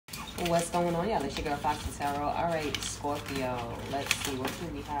What's going on, y'all? It's your girl FoXXyTarot. All right, Scorpio. Let's see, what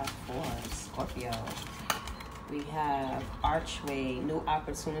do we have for Scorpio? We have archway, new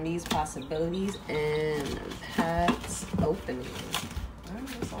opportunities, possibilities, and paths opening. All right,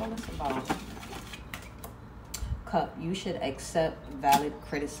 that's all it's about. Cup, you should accept valid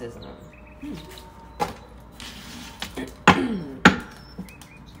criticism.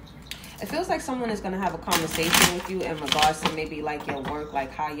 It feels like someone is going to have a conversation with you in regards to maybe like your work,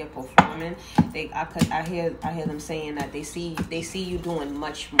 like how you're performing. I hear them saying that they see you doing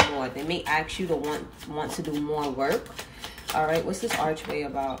much more. They may ask you to want to do more work. All right, what's this archway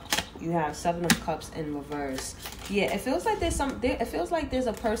about? You have 7 of Cups in reverse. Yeah, it feels like there's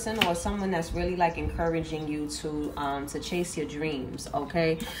a person or someone that's really like encouraging you to chase your dreams.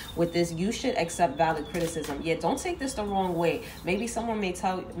 Okay, with this, you should accept valid criticism. Yeah, don't take this the wrong way. Maybe someone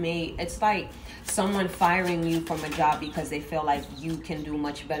it's like someone firing you from a job because they feel like you can do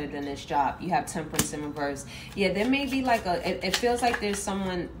much better than this job. You have Temperance in reverse. Yeah, there may be like it feels like there's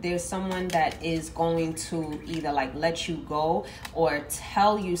someone that is going to either like let you go or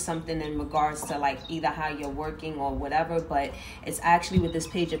tell you something in regards to like either how you're working or whatever, but it's actually with this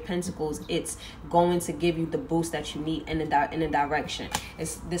Page of Pentacles, it's going to give you the boost that you need in a direction.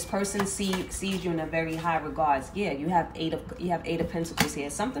 It's this person sees you in a very high regards. Yeah, you have 8 of Pentacles here.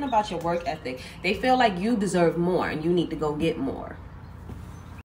 Something about your work ethic. They feel like you deserve more and you need to go get more.